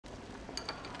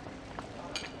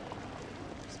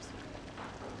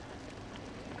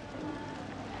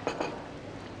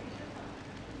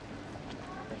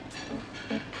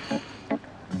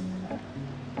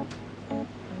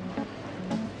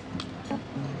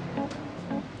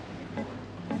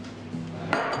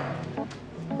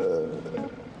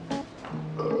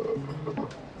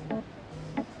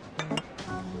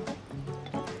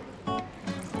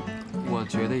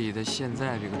得以他现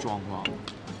在这个状况，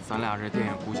咱俩这电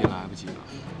影估计来不及了。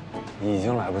已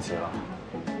经来不及了。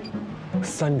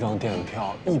3张电影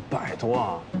票100多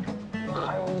啊，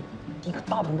还有一个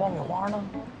大桶爆米花呢。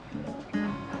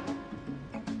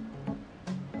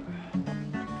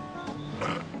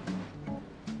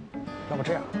要不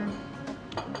这样，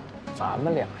咱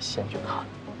们俩先去看，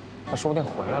他说不定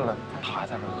回来了，他还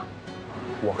在这呢。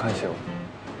我看行，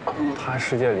他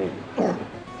世界里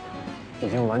已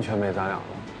经完全没咱俩了，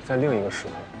在另一个时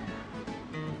空。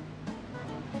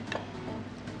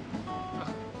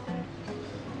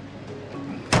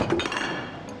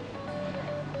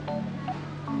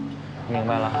明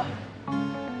白了。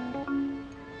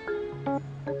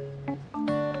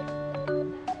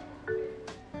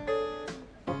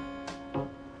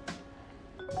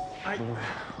哎，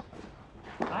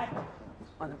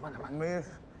慢点，没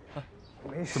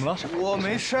事。怎么了？我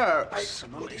没事儿。哎，什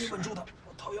么没事？稳住他，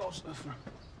我掏钥匙。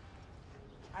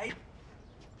哎，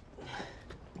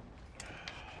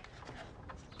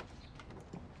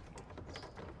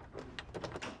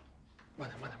慢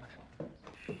点，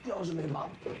钥匙没拔，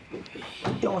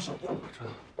钥匙，知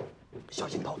道。小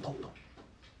心头，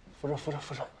扶着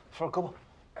胳膊。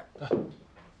对。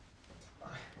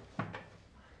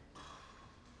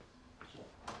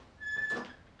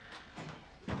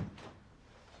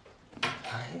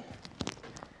哎，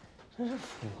真是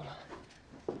服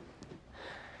了。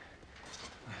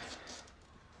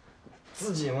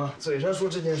自己嘛，嘴上说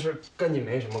这件事跟你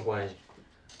没什么关系，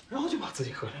然后就把自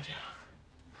己喝成这样。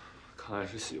看来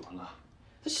是喜欢了。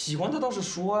他喜欢他倒是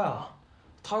说呀，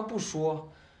他要不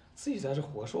说，自己在这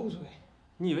活受罪。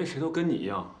你以为谁都跟你一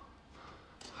样？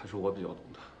还是我比较懂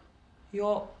他？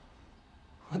哟，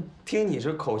听你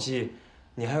这口气，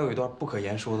你还有一段不可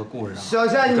言说的故事啊！小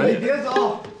夏，你别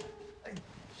走。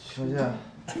小夏，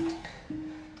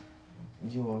你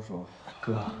听我说，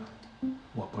哥，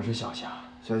我不是小夏。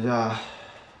小夏，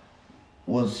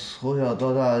我从小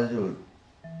到大就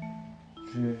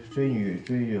追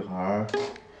女孩，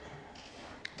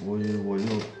我就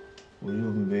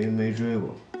没追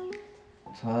过。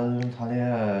谈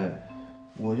恋爱，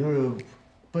我就是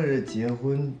奔着结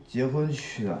婚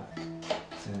去的。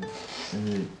但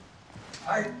是，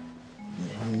哎，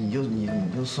你就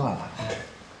算了，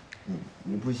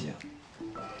你不行，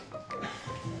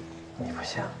你不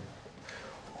行。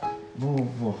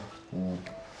不，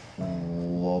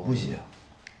我不行，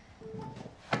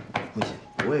不行，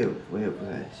我也不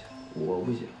太行，我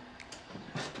不行。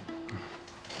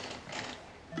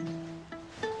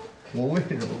我为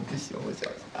什么不行？我小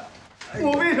夏，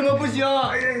我为什么不行？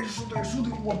哎呀，说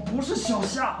对，我不是小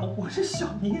夏，我是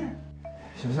小念。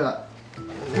小夏，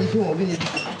你听我跟你，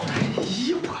哎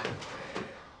呦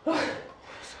我，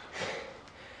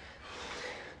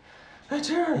哎，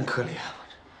真让人可怜啊！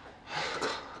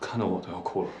看得我都要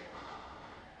哭了。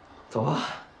走吧，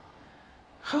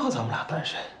还好咱们俩单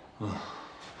身。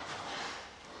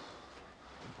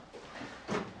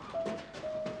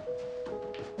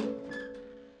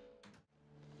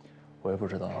我也不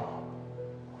知道，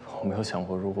我没有想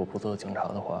过，如果不做警察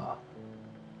的话，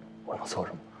我能做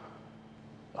什么？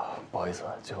不好意思，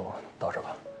就到这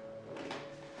吧。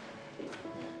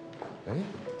哎，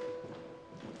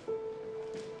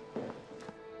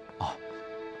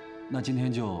那今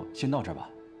天就先到这儿吧，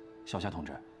小夏同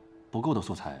志，不够的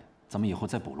素材咱们以后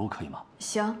再补录，可以吗？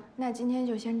行，那今天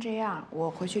就先这样，我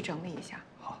回去整理一下。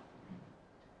好。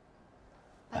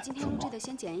把今天录制的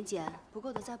先剪一剪，不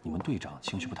够的再补。你们队长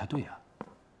情绪不太对啊，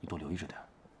你多留意着点，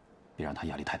别让他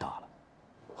压力太大了。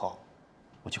好，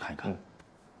我去看一看。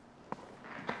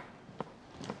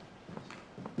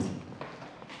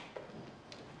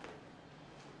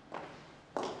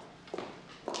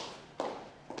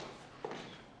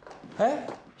哎，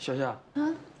小夏，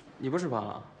你不吃饭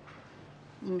了？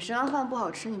你们食堂饭不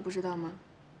好吃，你不知道吗？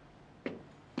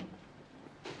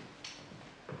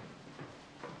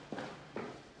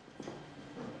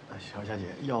小夏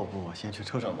姐，要不我先去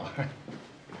车上玩。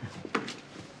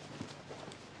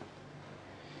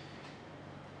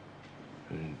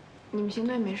你们邢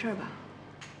队没事吧？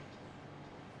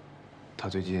他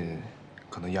最近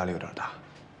可能压力有点大，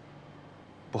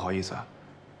不好意思啊，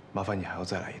麻烦你还要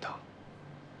再来一趟。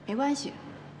没关系，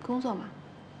工作嘛。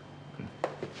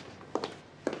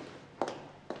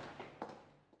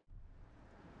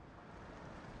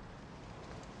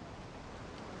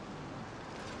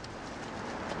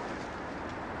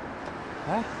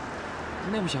哎，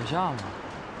那不小夏吗？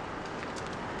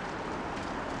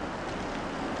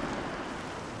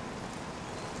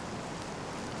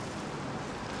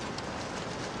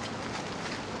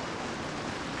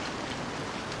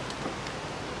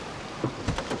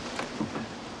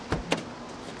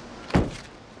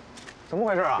么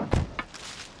回事啊？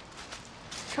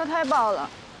车胎爆了。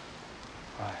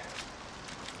哎，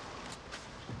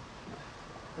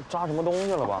扎什么东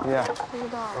西了吧？姐，不知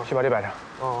道。去把这摆上。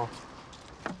哦。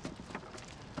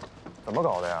怎么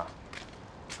搞的呀？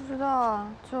不知道啊，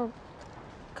就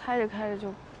开着开着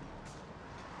就。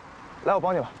来，我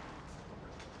帮你吧。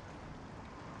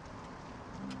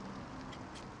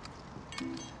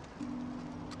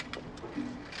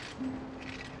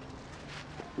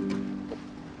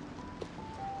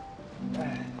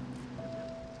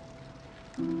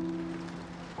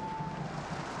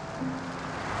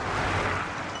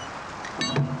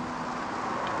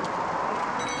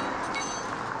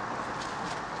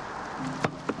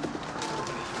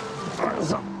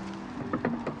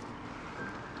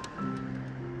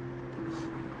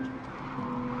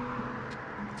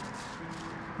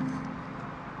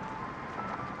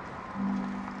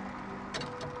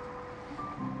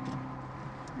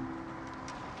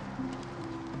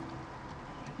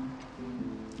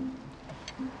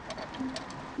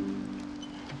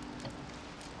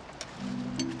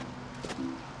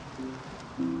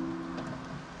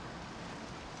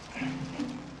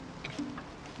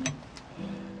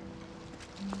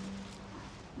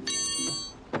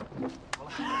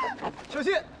小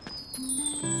心！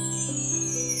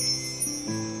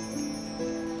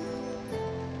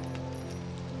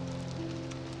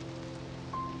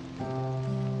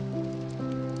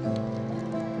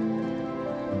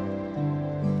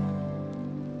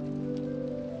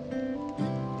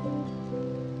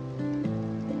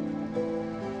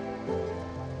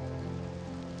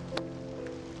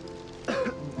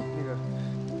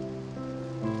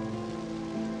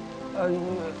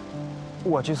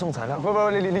我去送材料。不，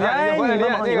李健，哎，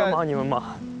你们忙。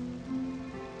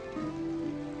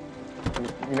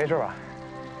你没事吧？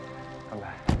刚才。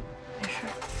没事。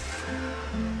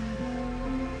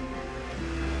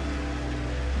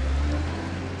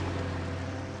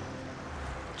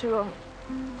这个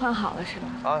换好了是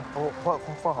吧？啊，我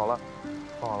换好了，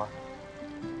换好了。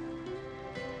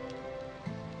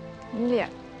你脸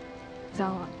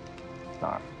脏了。哪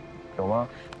儿？有吗？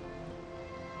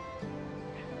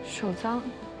手脏。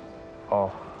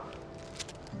哦。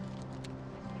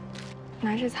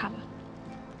拿这擦吧。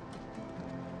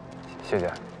谢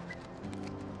谢。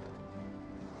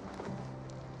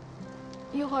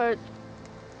一会儿，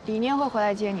李念会回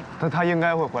来接你吧？他应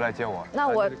该会回来接我。那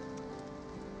我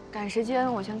赶时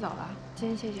间，我先走了。今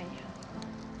天谢谢你。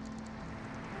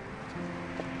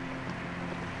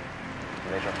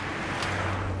没事。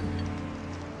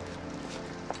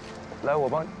来，我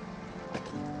帮你。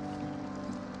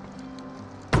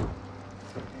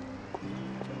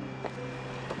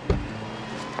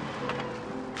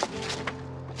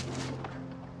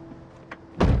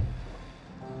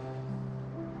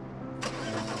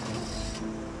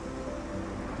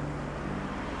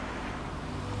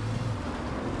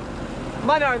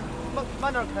慢点，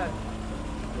慢点开。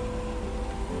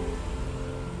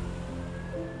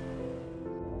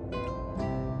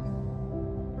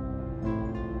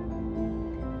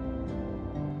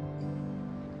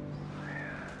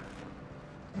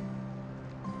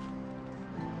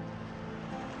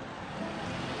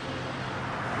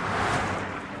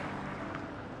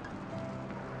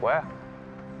喂，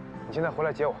你现在回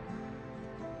来接我。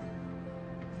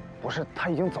不是，他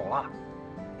已经走了。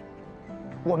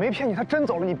我没骗你，他真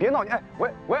走了，你别闹！你哎，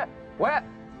喂。